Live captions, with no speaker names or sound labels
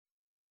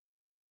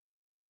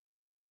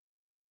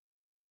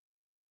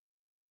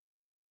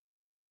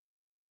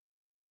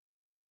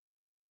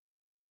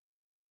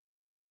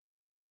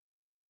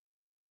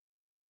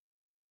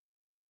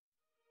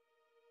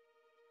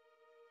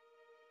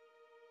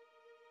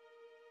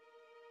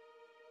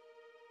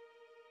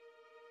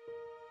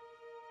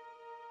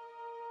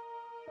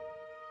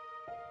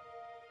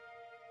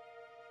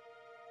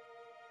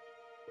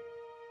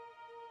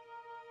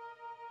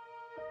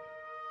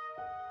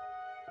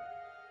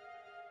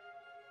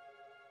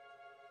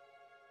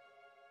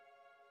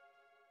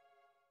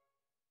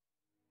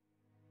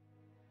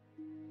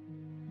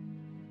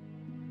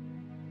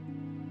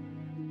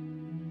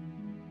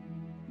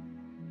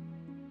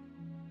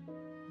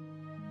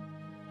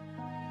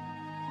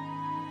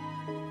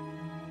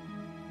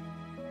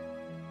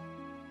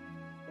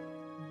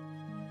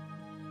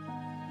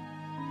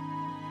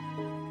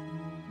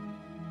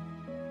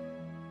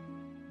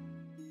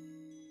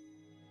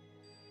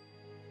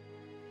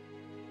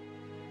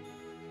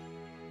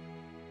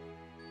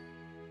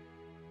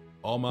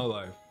All my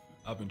life,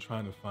 I've been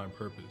trying to find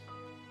purpose.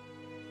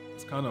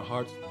 It's kind of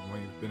hard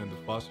when you've been in the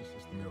foster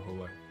system your whole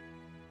life.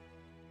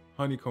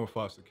 Honeycomb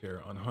Foster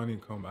Care on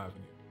Honeycomb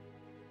Avenue.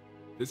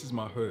 This is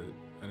my hood,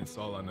 and it's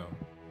all I know.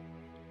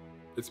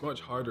 It's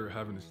much harder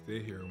having to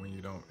stay here when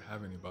you don't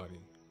have anybody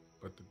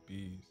but the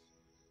bees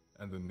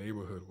and the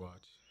neighborhood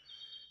watch.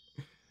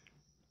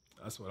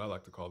 That's what I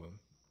like to call them.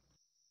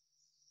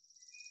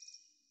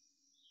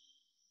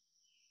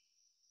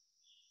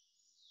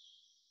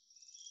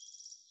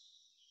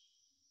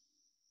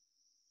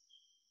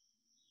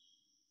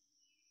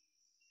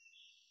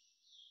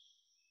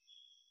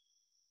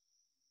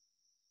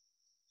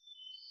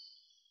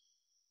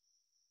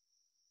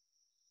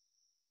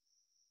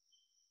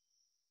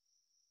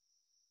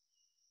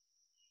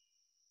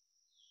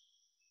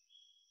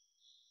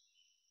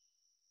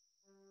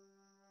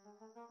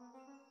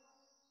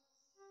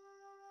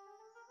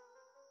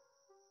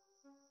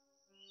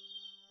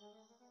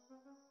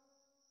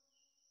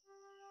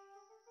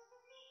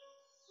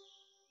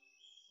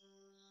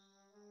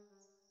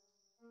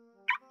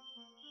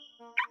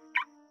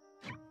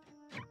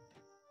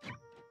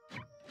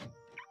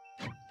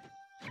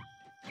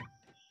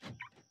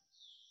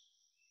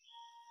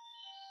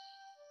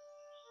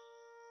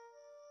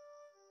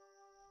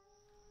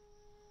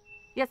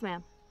 Yes,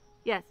 ma'am.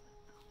 Yes.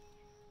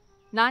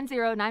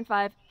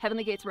 9095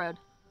 Heavenly Gates Road.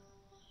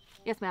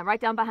 Yes, ma'am. Right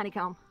down by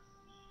Honeycomb.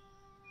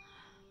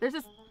 There's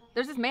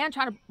this man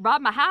trying to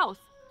rob my house.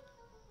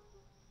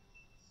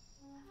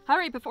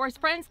 Hurry before his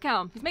friends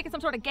come. He's making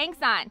some sort of gang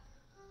sign.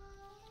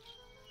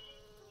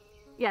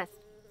 Yes.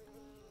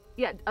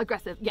 Yeah,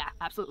 aggressive. Yeah,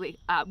 absolutely.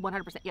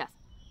 100%. Yes.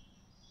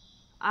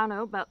 I don't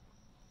know, about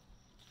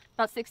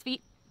 6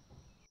 feet.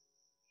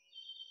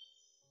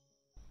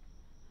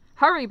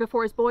 Hurry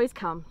before his boys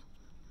come.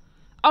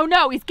 Oh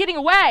no, he's getting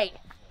away!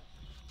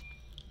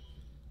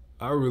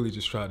 I really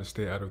just try to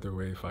stay out of their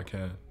way if I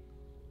can.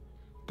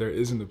 There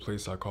isn't a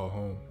place I call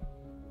home.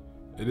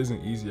 It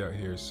isn't easy out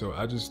here, so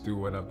I just do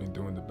what I've been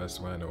doing the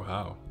best way I know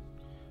how.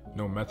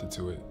 No method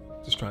to it,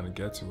 just trying to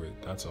get to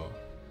it, that's all.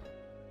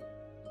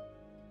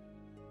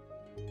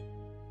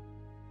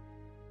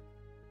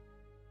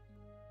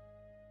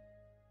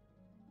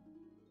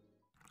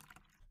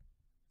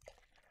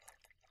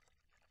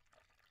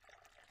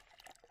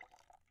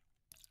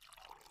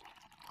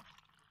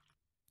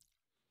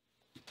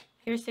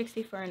 Here's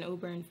 60 for an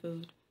Uber and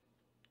food.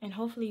 And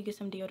hopefully you get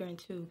some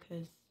deodorant too,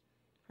 because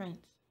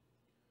Prince.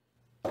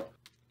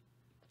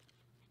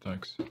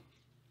 Thanks.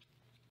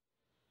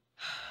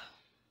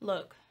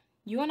 Look,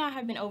 you and I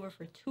have been over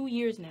for 2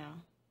 years now.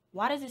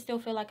 Why does it still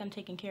feel like I'm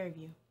taking care of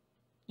you?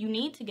 You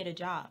need to get a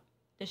job.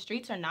 The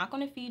streets are not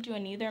going to feed you,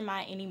 and neither am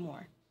I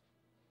anymore.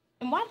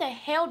 And why the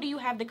hell do you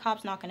have the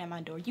cops knocking at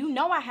my door? You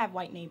know I have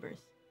white neighbors.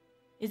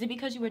 Is it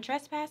because you were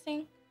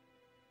trespassing?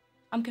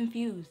 I'm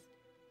confused.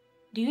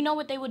 Do you know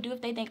what they would do if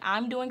they think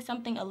I'm doing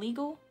something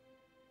illegal?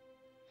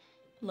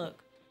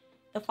 Look,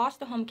 the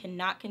foster home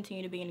cannot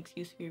continue to be an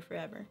excuse for you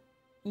forever.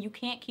 And you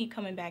can't keep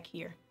coming back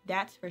here.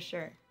 That's for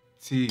sure.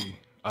 T,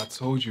 I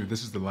told you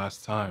this is the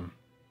last time.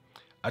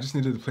 I just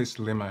needed a place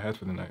to lay my head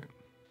for the night.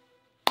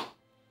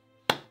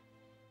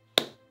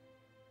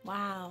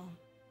 Wow.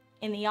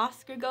 And the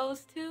Oscar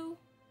goes to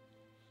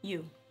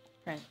you,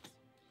 Prince.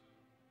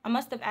 I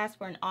must have asked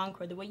for an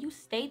encore the way you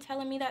stay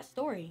telling me that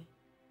story.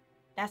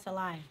 That's a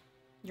lie.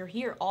 You're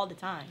here all the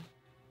time.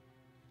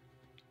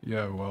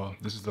 Yeah, well,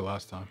 this is the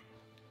last time.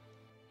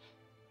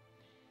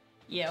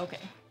 Yeah, okay.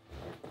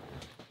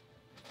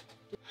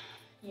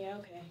 Yeah,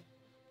 okay.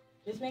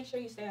 Just make sure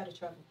you stay out of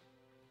trouble.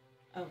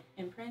 Oh,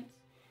 and Prince,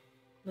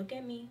 look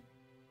at me.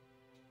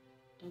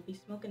 Don't be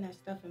smoking that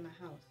stuff in my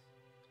house,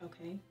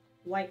 okay?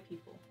 White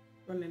people,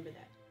 remember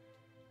that.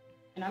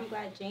 And I'm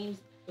glad James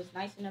was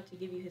nice enough to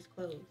give you his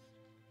clothes.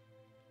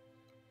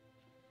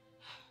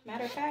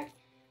 Matter of fact,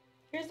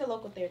 here's the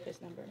local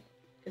therapist number.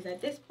 Because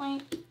at this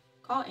point,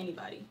 call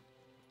anybody.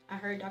 I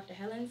heard Dr.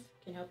 Helens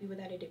can help you with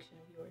that addiction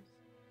of yours.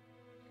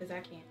 Because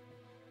I can't.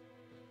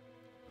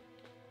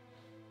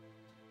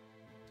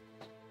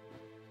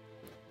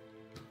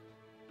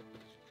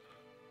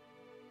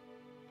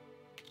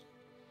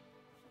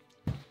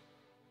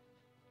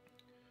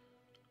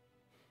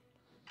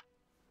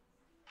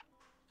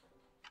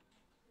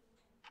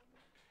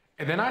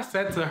 And then I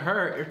said to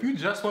her, if you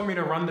just want me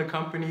to run the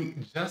company,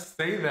 just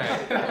say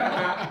that.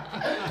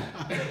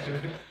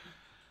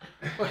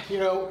 Well, you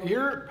know,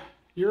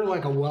 you're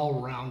like a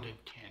well-rounded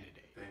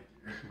candidate. Thank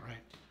you. Right?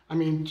 I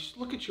mean, just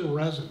look at your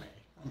resume.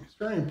 I mean, it's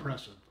very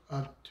impressive.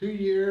 2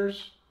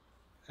 years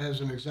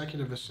as an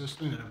executive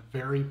assistant at a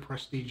very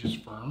prestigious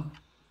firm.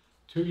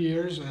 2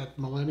 years at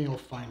Millennial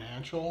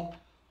Financial.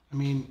 I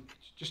mean,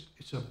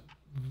 it's a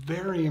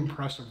very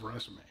impressive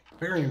resume.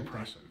 Very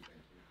impressive.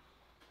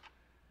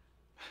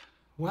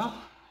 Well,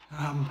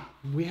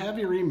 we have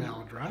your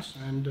email address,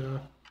 and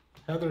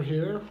Heather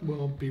here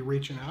will be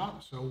reaching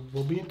out, so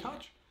we'll be in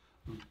touch,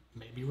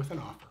 maybe with an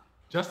offer.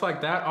 Just like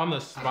that on the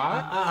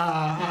spot?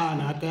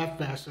 Not that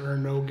fast. There are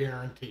no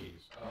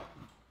guarantees.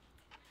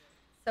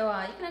 So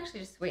you can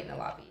actually just wait in the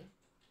lobby.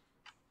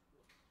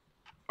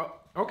 Oh,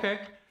 okay.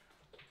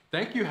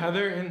 Thank you,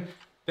 Heather, and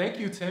thank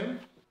you, Tim.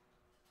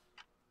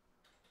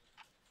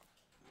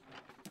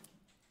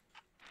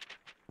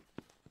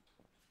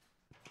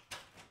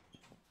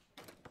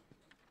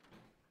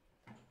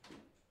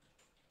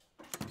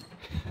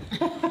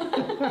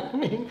 I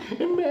mean,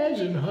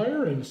 imagine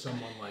hiring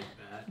someone like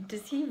that.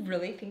 Does he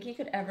really think he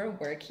could ever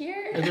work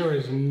here? There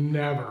is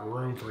never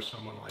room for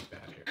someone like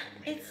that here.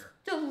 It's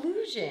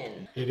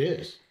delusion. It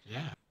is,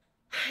 yeah.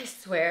 I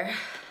swear,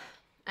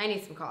 I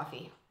need some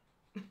coffee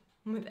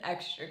with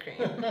extra cream.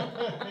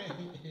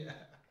 Yeah.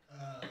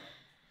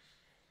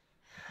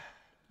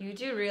 You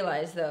do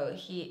realize, though,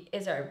 he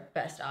is our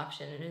best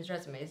option and his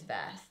resume is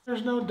vast.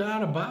 There's no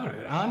doubt about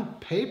it. On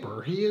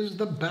paper, he is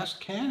the best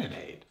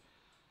candidate.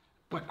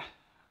 But,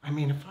 I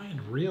mean, if I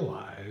had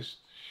realized,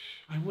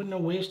 I wouldn't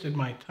have wasted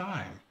my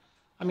time.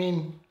 I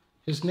mean,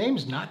 his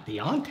name's not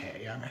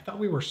Deontay. I thought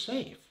we were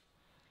safe.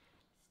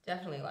 It's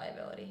definitely a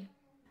liability.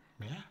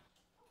 Yeah.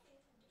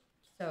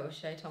 So,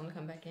 should I tell him to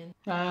come back in?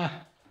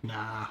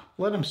 Nah.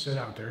 Let him sit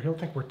out there. He'll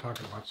think we're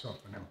talking about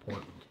something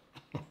important.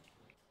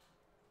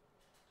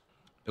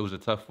 It was a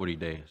tough 40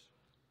 days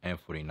and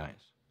 40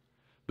 nights.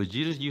 But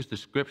Jesus used the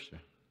scripture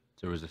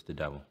to resist the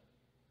devil.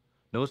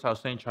 Notice how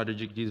Satan tried to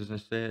trick Jesus and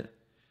said,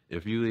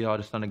 if you are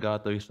the Son of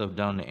God, throw yourself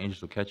down and the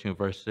angels will catch you in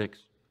verse 6.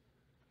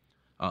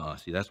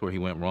 See, that's where he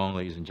went wrong,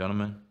 ladies and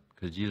gentlemen,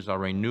 because Jesus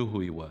already knew who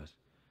he was.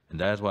 And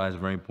that is why it's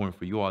very important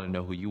for you all to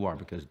know who you are,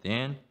 because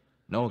then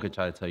no one can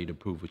try to tell you to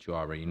prove what you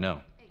already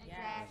know.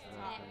 Exactly.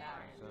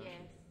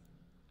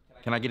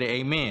 Can I get an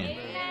amen?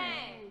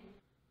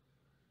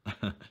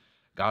 Amen.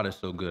 God is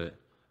so good.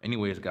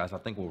 Anyways, guys, I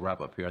think we'll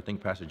wrap up here. I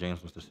think Pastor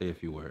James wants to say a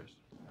few words.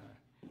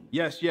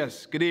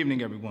 Yes. Good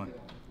evening, everyone.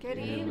 Good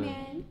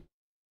evening.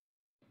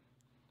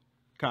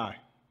 Kai,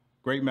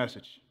 great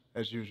message,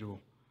 as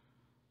usual.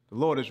 The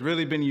Lord has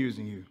really been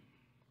using you.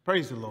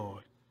 Praise the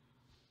Lord.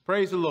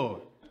 Praise the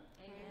Lord.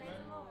 Amen.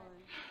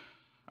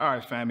 All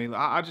right, family,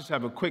 I just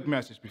have a quick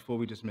message before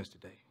we dismiss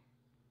today.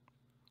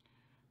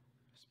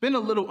 It's been a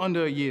little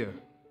under a year,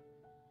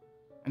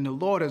 and the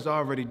Lord has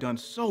already done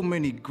so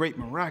many great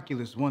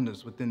miraculous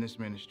wonders within this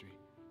ministry.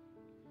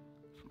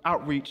 From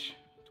outreach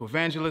to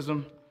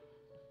evangelism,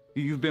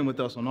 you've been with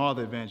us on all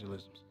the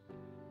evangelisms.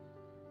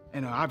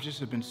 And I've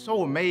just been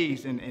so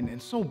amazed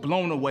and so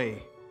blown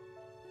away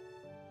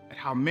at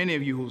how many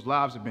of you whose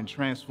lives have been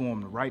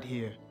transformed right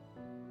here.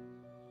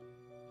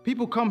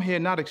 People come here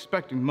not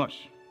expecting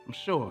much, I'm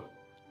sure.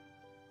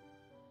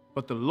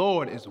 But the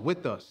Lord is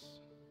with us.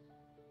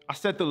 I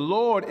said the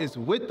Lord is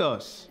with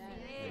us.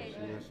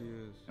 Yes, he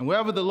is. And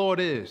wherever the Lord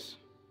is,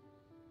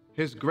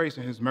 his grace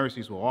and his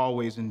mercies will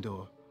always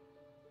endure.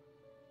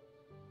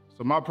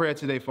 So my prayer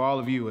today for all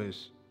of you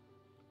is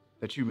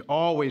that you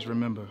always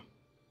remember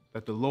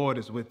that the Lord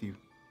is with you,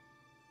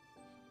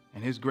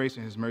 and his grace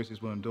and his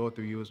mercies will endure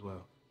through you as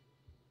well.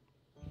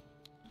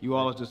 You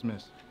all are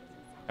dismissed.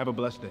 Have a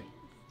blessed day.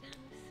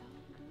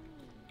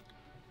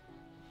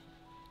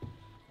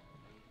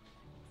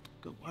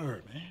 Good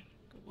word, man.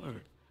 Good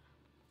word.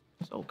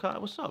 So, Kai,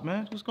 what's up,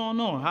 man? What's going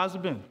on? How's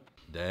it been?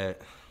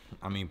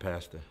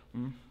 Pastor,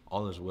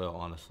 all is well,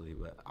 honestly,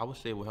 but I would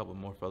say it will help if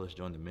more fellas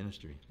join the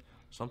ministry.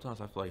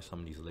 Sometimes I feel like some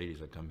of these ladies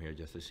that come here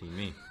just to see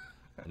me,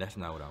 and that's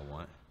not what I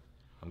want.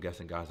 I'm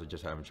guessing guys are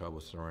just having trouble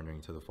surrendering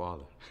to the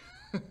Father.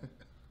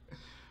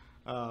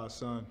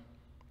 Son,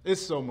 it's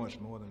so much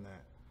more than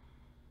that.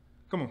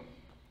 Come on,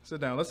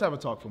 sit down. Let's have a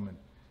talk for a minute.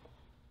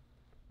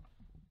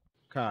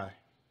 Kai,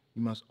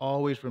 you must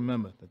always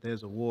remember that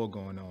there's a war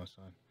going on,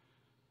 son.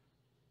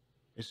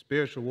 It's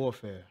spiritual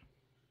warfare.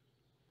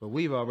 But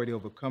we've already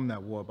overcome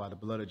that war by the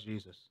blood of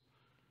Jesus.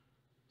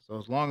 So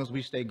as long as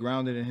we stay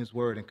grounded in his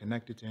word and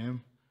connected to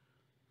him,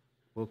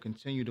 we'll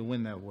continue to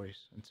win that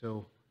race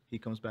until he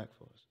comes back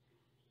for us.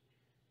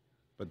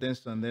 But then,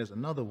 son, there's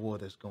another war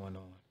that's going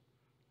on.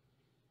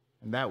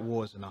 And that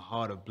war is in the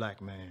heart of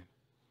black man.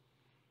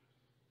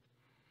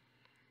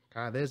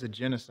 God, there's a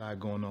genocide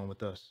going on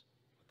with us,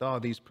 with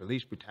all these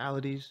police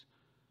brutalities.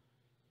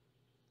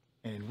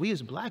 And we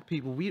as black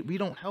people, we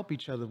don't help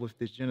each other with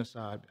this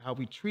genocide, how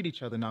we treat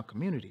each other in our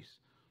communities.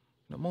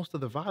 You know, most of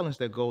the violence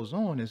that goes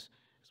on is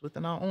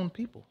within our own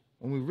people,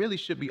 when we really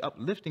should be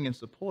uplifting and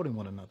supporting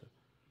one another.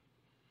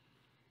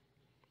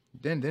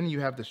 Then you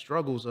have the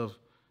struggles of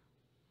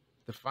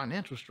the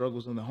financial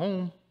struggles in the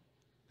home.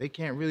 They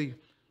can't really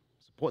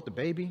support the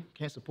baby,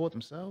 can't support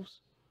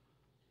themselves.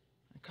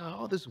 And God,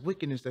 all this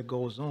wickedness that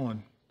goes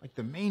on, like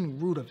the main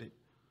root of it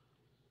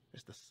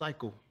is the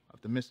cycle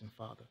of the missing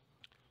father.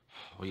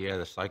 Oh yeah,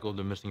 the cycle of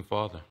the missing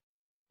father.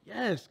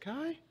 Yes,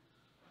 Kai.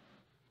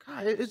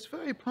 Kai, it's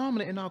very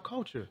prominent in our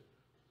culture.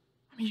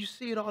 I mean, you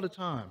see it all the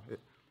time. It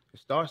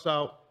starts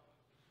out,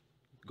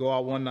 go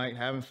out one night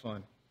having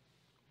fun,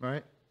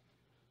 right?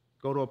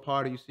 Go to a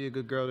party, you see a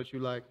good girl that you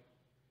like.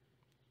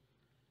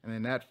 And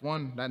then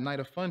that night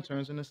of fun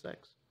turns into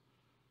sex.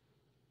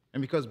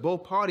 And because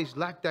both parties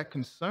lack that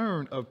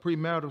concern of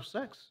premarital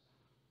sex,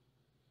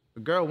 the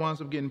girl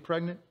winds up getting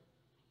pregnant,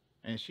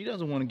 and she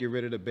doesn't want to get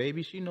rid of the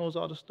baby. She knows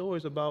all the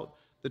stories about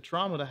the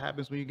trauma that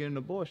happens when you get an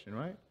abortion,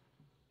 right?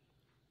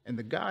 And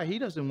the guy, he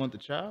doesn't want the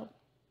child.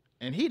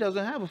 And he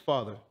doesn't have a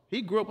father.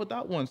 He grew up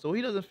without one, so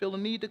he doesn't feel the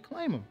need to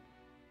claim him.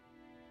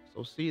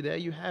 So see, there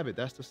you have it.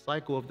 That's the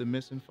cycle of the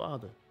missing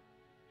father.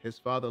 His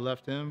father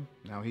left him,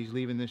 now he's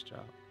leaving this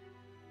child.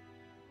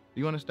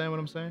 Do you understand what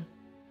I'm saying?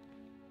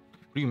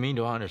 What do you mean,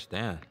 do I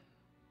understand?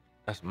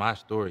 That's my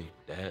story,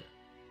 Dad.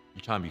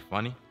 You trying to be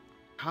funny?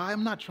 Kai,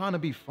 I'm not trying to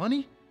be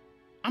funny.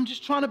 I'm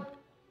just trying to...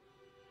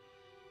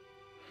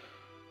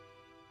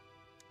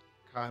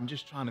 Kai, I'm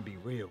just trying to be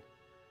real.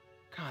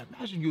 Kai,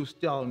 imagine you were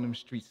still out in them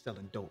streets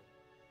selling dope.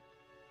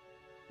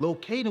 Lil'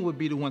 Caden would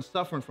be the one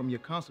suffering from your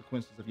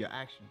consequences of your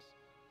actions.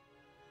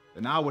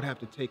 Then I would have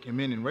to take him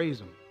in and raise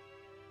him.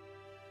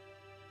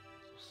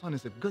 So, son,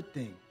 it's a good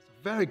thing. It's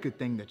a very good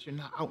thing that you're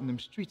not out in them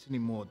streets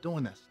anymore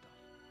doing that stuff.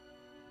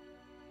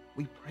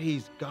 We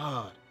praise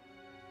God.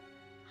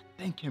 I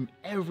thank him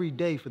every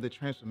day for the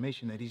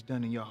transformation that he's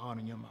done in your heart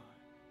and your mind.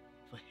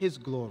 For his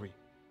glory.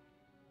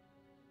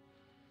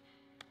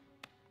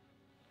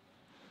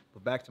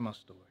 But back to my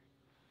story.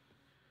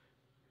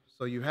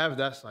 So you have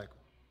that cycle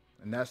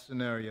and that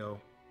scenario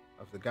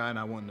of the guy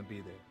not wanting to be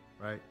there,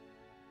 right?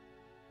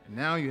 And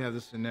now you have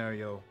the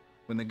scenario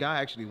when the guy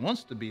actually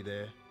wants to be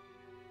there,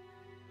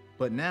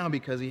 but now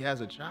because he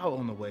has a child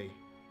on the way,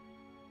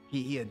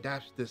 he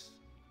adapts this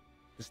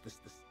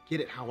get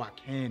it how I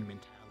can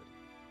mentality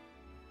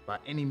by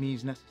any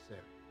means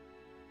necessary,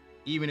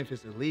 even if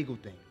it's illegal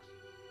things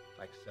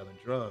like selling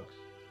drugs.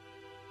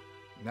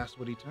 And that's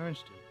what he turns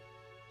to,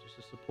 just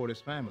to support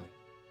his family.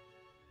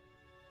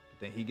 But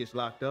then he gets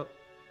locked up,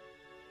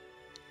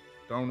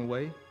 thrown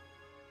away,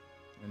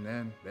 and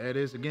then there it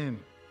is again,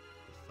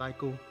 the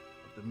cycle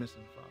of the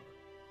missing father.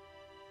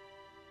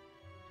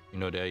 You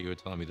know, Dad, you were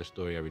telling me the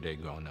story every day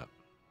growing up,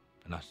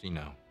 and I see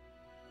now.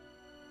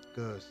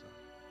 Good, son. Good.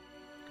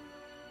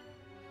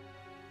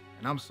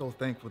 And I'm so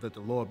thankful that the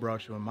Lord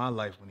brought you in my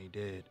life when he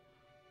did.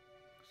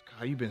 'Cause,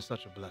 God, you've been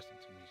such a blessing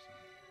to me, son.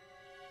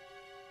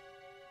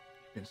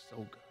 You've been so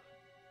good.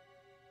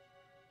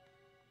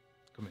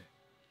 Come here.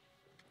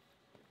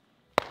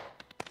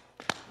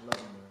 I love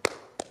you, man.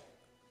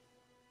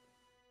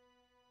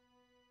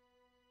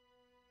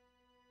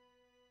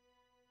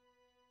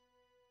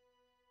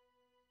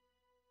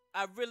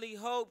 I really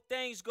hope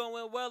things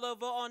going well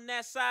over on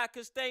that side,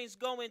 cause things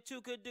going too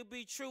good to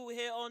be true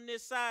here on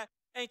this side.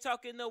 Ain't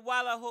talking a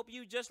while, I hope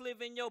you just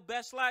living your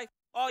best life.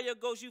 All your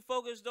goals you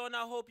focused on,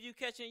 I hope you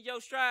catching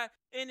your stride.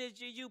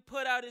 Energy you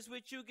put out is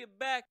what you get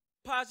back.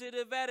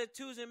 Positive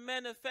attitudes and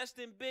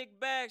manifesting big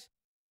bags.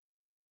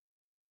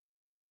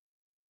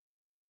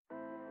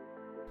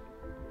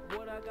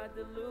 What I got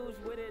to lose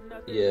with it,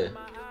 nothing in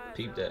my eyes.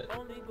 Peep that.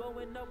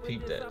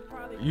 Peep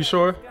that. You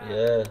sure?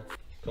 Yeah.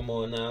 Come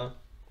on now.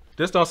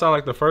 This don't sound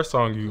like the first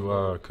song you,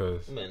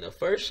 cause... Man, the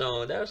first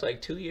song, that was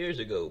like 2 years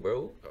ago,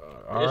 bro.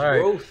 There's right.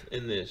 growth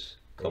in this.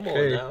 Come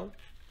on now.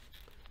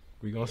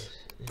 We gonna...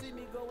 See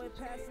me going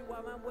past you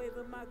while I'm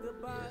waving my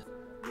goodbyes.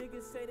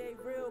 Niggas say they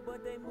real,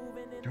 but they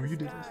moving in Yo, you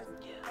the did skies.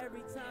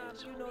 Every time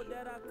you know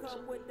that I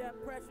come with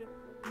that pressure.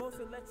 Most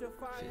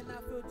electrifying, and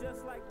I feel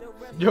just like the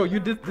rest. Yo, you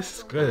did this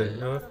is good,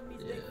 yo.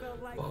 Yeah.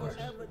 Bars.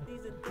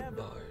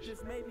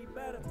 Just made me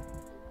better.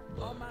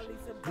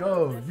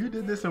 Yo, you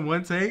did this in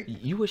one take?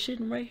 You were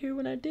sitting right here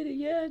when I did it.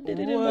 Yeah, I did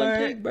it in one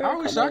take, bro. I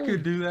wish I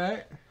could do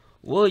that.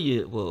 Well,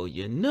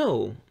 you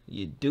know,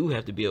 you do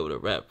have to be able to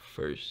rap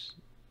first,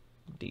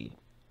 D.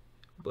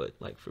 But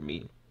like for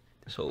me,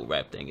 this whole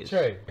rap thing is.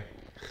 Trey,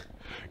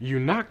 you're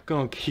not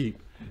gonna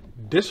keep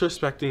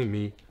disrespecting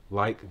me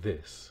like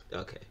this.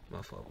 Okay,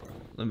 my fault, bro.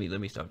 Let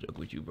me stop joking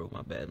with you, bro.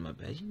 My bad.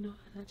 You know,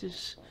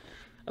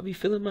 I be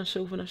feeling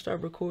myself when I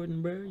start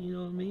recording, bro. You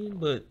know what I mean?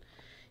 But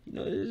you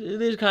know,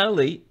 it is kind of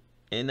late.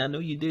 And I know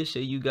you did say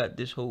you got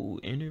this whole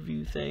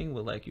interview thing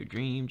with like your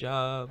dream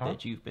job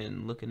that you've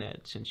been looking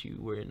at since you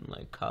were in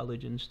like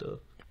college and stuff.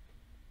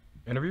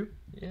 Interview?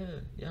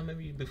 Yeah. I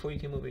remember before you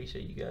came over, you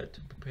said you got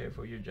to prepare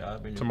for your job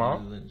interview tomorrow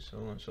and so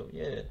on. So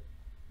yeah.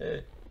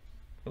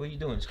 What are you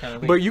doing? It's kind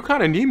of late. But you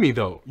kind of need me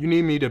though. You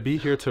need me to be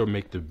here to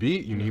make the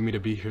beat. You need me to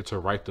be here to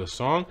write the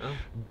song. Oh.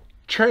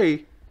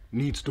 Trey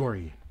needs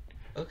Dorian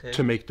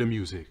to make the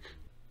music.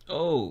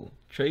 Oh,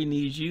 Trey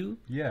needs you?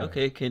 Yeah.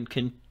 Okay,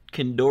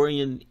 can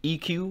Dorian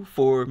EQ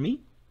for me?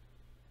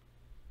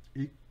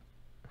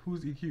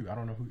 Who's EQ? I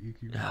don't know who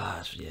EQ is.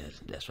 Ah, yeah,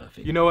 that's what I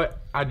figured. You know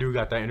what? I do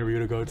got that interview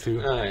to go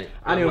to. All right.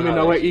 I don't even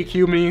know what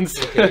EQ means.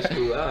 Okay, it's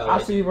cool. All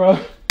right. I see you, bro. All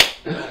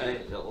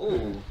right.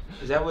 Oh,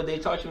 is that what they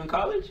taught you in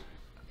college?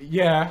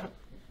 Yeah.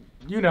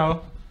 You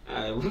know. All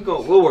right,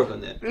 we'll work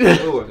on that.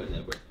 We'll work on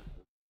that, bro.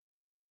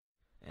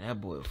 And that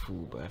boy a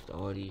fool, bro. After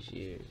all these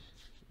years,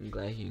 I'm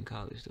glad he in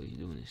college though. He's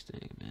doing this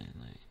thing, man.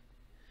 Like,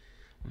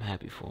 I'm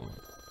happy for him.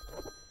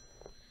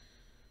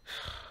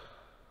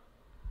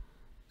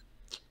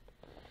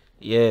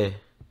 Yeah.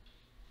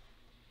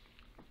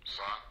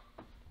 Son?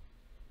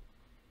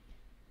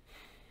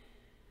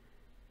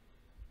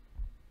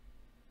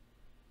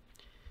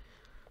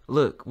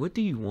 Look, what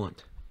do you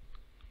want?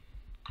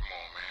 Come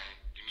on, man.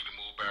 You need to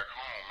move back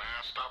home,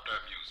 man. Stop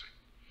that music.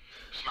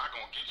 It's not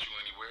gonna get you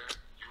anywhere.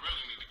 You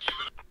really need to give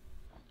it up.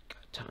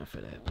 Got time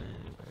for that,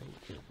 man, bro. You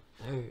get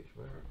my nerves,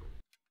 bro.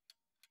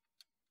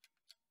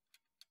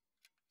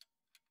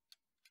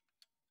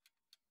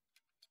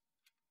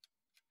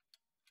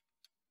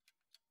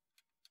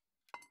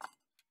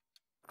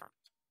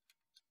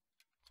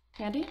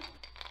 Andy?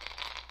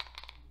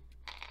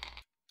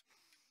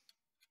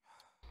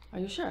 Are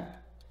you sure?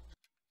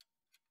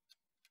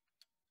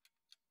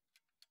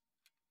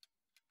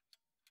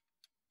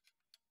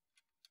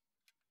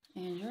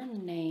 And your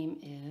name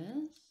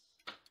is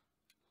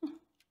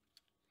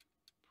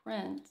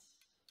Prince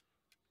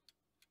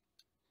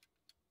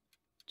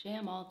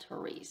Jamal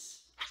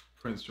Therese.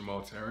 Prince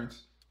Jamal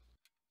Terrence.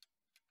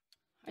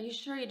 Are you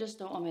sure you just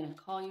don't want me to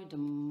call you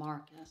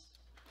DeMarcus?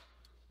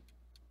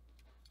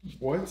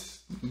 What?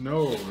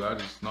 No, that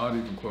is not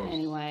even close.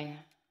 Anyway,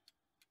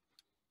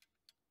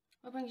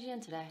 what brings you in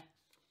today?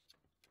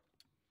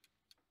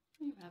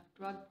 You have a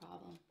drug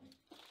problem.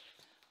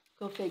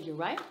 Go figure,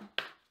 right?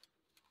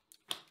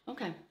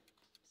 Okay,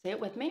 say it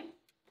with me.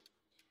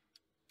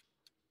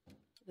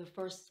 The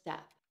first step.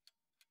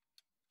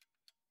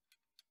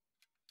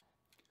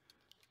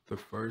 The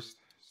first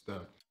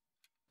step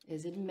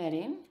Is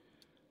admitting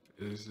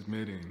is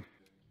admitting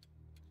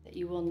that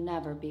you will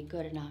never be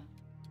good enough.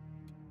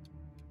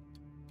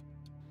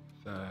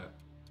 that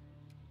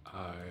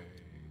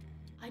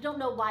I don't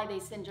know why they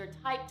send your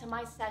type to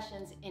my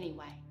sessions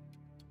anyway.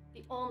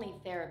 The only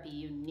therapy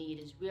you need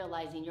is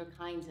realizing your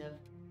kinds of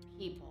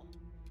people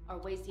are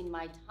wasting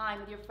my time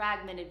with your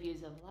fragmented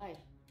views of life.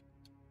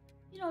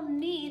 You don't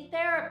need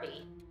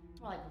therapy.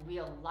 More like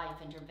real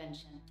life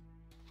intervention.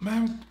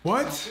 Man,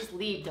 what? Just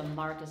leave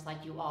DeMarcus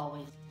like you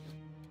always do.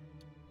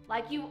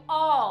 Like you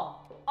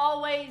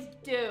always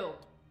do.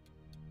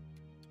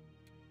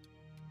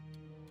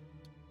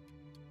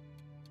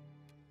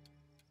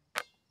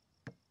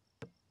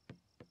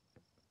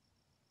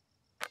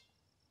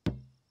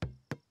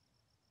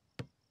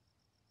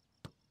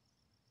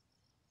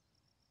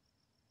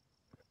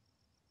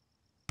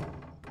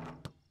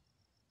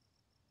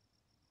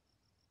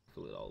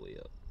 Fill it all the way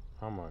up.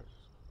 How much?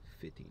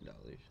 $15.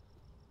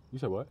 You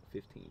said what?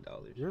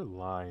 $15. You're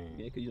lying.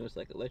 Yeah, because you know it's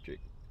like electric.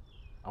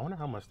 I wonder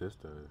how much this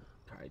does.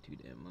 Probably too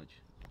damn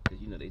much. Because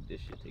you know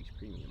this shit takes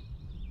premium.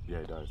 Yeah,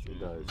 it does. It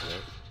does,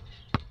 yes.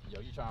 Yo,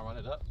 you trying to run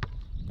it up?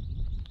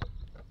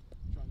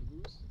 Trying to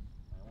boost?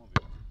 I won't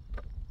be.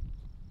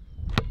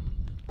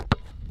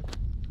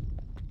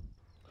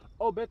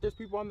 Oh, bet there's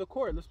people on the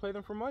court. Let's play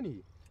them for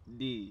money.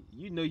 D,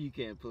 you know you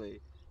can't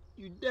play.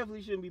 You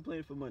definitely shouldn't be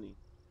playing for money.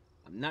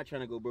 I'm not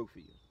trying to go broke for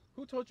you.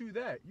 Who told you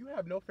that? You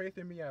have no faith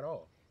in me at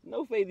all.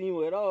 No faith in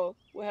you at all.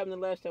 What happened the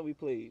last time we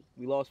played?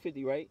 We lost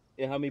 50, right?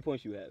 And how many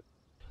points you have?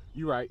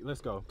 You right.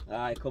 Let's go. All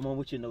right, come on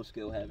with your no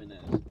skill having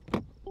ass.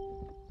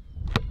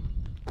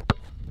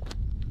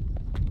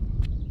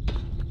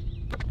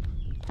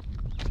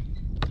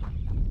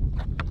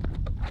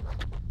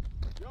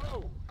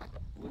 Yo!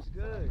 What's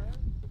good?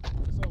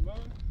 What's up,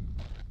 man?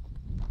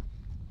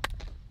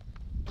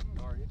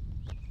 Dory.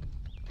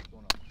 What's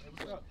going on? Hey,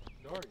 what's up?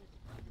 Dory.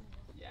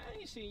 Yeah, I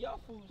ain't seen y'all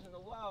fools in a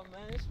while,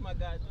 man. This is my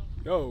guy, though.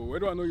 Yo, where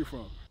do I know you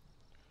from?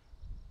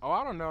 Oh,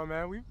 I don't know,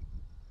 man. We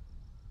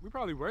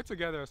probably worked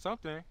together or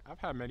something. I've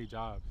had many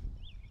jobs.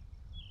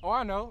 Oh,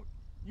 I know.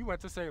 You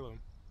went to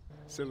Salem.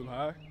 Salem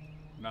High?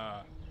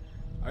 Nah.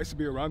 I used to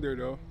be around there,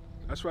 though.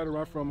 That's right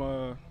around from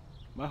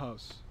my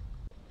house.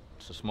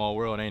 It's a small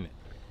world, ain't it?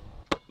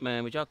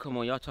 Man, but y'all come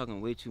on. Y'all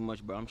talking way too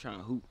much, bro. I'm trying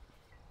to hoop.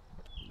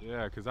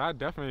 Yeah, because I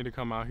definitely need to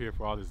come out here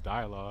for all this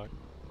dialogue.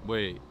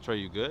 Wait, Trey,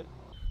 you good?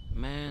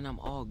 Man, I'm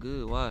all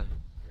good. Why?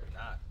 You're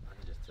not. I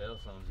can just tell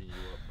something's in you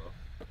up,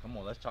 bro. Come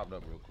on, let's chop it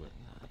up real quick.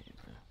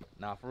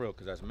 Nah, for real,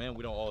 because as men,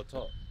 we don't all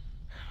talk.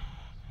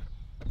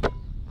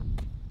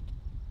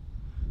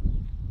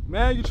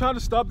 Man, you trying to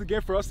stop the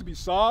game for us to be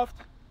soft?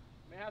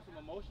 May have some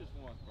emotions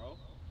for once, bro.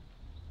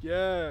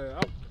 Yeah,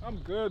 I'm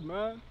good,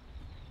 man.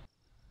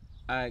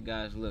 All right,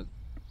 guys, look.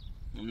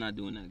 I'm not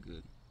doing that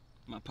good.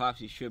 My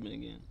pops is tripping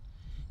again.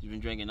 He's been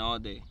drinking all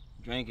day.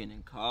 Drinking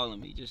and calling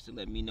me just to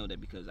let me know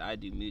that because I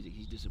do music,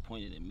 he's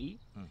disappointed in me.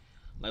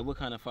 Like, what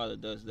kind of father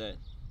does that?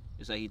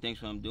 It's like he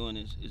thinks what I'm doing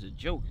is a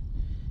joke.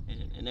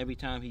 And every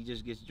time he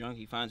just gets drunk,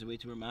 he finds a way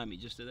to remind me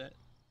just of that.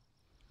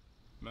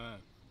 Man,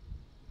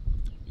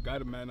 you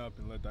gotta man up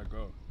and let that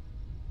go.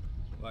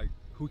 Like,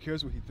 who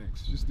cares what he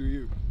thinks? Just do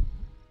you.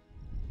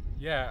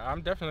 Yeah,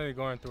 I'm definitely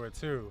going through it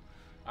too.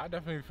 I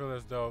definitely feel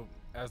as though,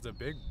 as the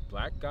big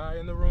black guy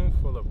in the room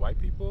full of white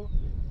people,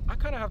 I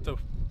kind of have to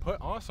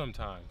put on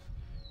sometimes.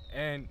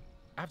 And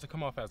I have to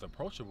come off as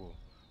approachable.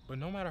 But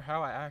no matter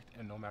how I act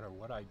and no matter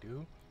what I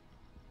do,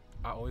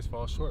 I always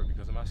fall short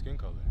because of my skin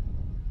color.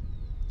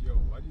 Yo,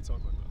 why do you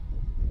talk like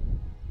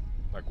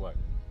that? Like what?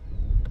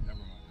 Never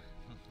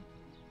mind.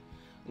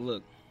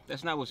 Look,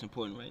 that's not what's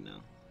important right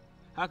now.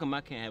 How come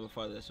I can't have a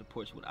father that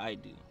supports what I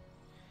do?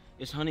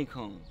 It's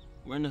Honeycomb.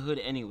 We're in the hood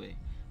anyway.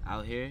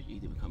 Out here, you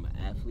either become an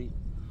athlete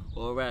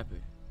or a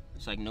rapper.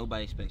 It's like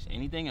nobody expects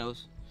anything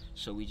else,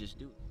 so we just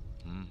do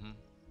it. Mm-hmm.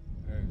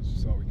 Hey, it's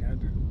just all we can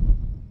do.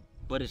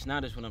 But it's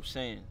not, is what I'm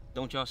saying.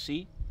 Don't y'all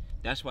see?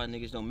 That's why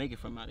niggas don't make it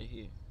from out of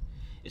here.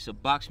 It's a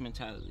box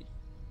mentality.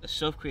 A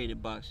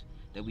self-created box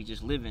that we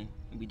just live in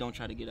and we don't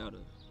try to get out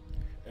of.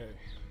 Hey,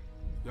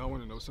 y'all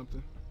want to know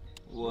something?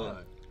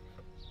 What?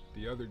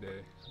 The other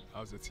day,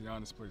 I was at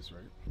Tiana's place,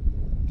 right?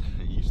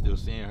 You still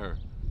seeing her?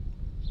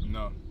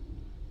 No.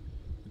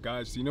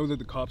 Guys, do you know that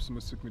the cops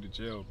almost took me to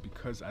jail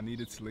because I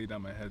needed to lay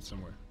down my head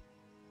somewhere?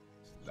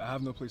 I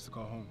have no place to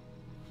call home.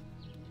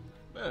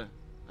 Bruh,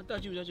 I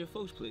thought you was at your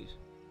folks' place.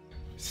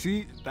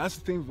 See, that's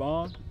the thing,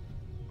 Vaughn.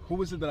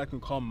 Who is it that I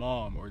can call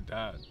mom or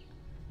dad?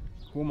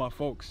 Who are my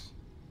folks?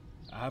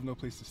 I have no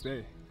place to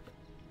stay.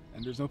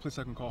 And there's no place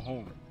I can call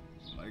home.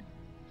 Like,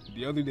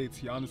 the other day,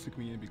 Tiana took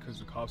me in because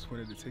the cops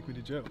wanted to take me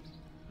to jail.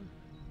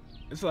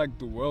 It's like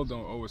the world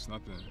don't owe us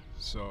nothing.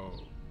 So,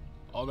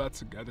 all that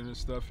togetherness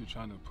stuff you're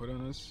trying to put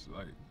on us,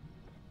 like,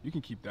 you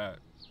can keep that.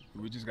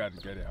 We just gotta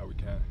get it how we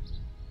can.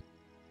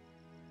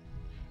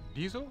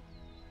 Diesel?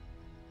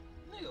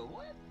 Nigga,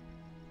 what?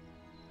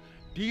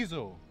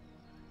 Diesel.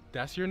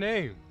 That's your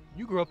name.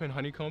 You grew up in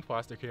Honeycomb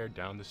foster care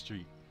down the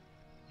street.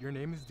 Your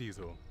name is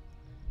Diesel.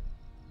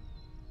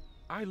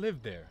 I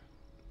lived there.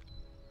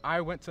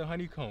 I went to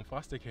Honeycomb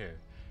foster care,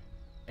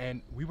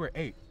 and we were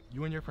 8.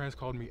 You and your friends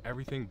called me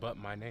everything but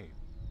my name.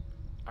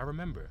 I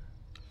remember.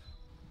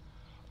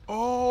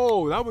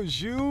 Oh, that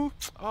was you?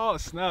 Oh,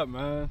 snap,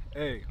 man.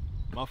 Hey,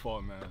 my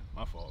fault, man.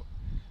 My fault.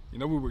 You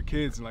know, we were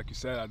kids, and like you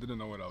said, I didn't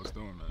know what I was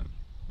doing, man.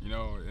 You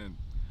know, and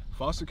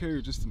foster care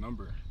is just a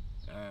number.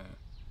 And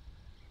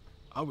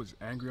I was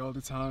angry all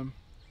the time,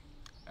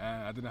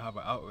 and I didn't have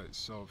an outlet,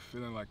 so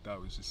feeling like that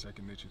was just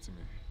second nature to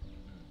me.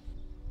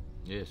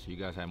 Yeah, so you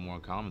guys have more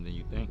in common than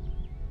you think.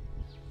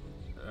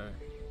 Hey,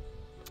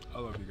 I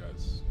love you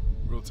guys.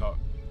 Real talk.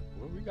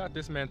 Well, we got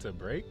this man to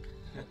break.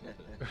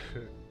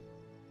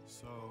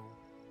 So,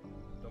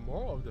 the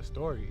moral of the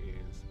story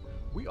is,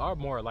 we are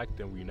more alike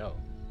than we know.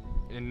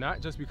 And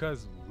not just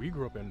because we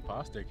grew up in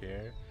foster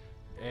care,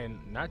 and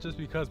not just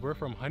because we're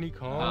from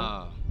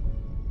Honeycomb.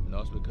 No,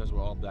 it's because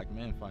we're all black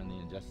men fighting the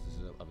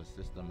injustices of a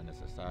system and a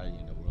society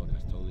in the world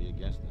that's totally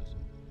against us.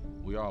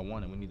 We are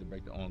one, and we need to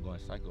break the ongoing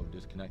cycle of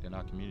disconnect in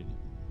our community.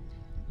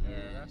 Yeah,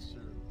 that's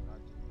true.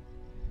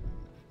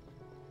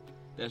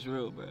 That's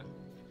real, bro.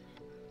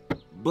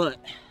 But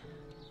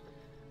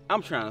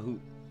I'm trying to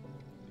hoop.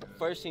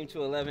 First team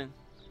to 11,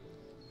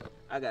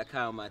 I got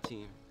Kyle on my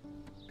team.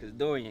 Cause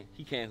Dorian,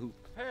 he can't hoop.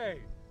 Hey!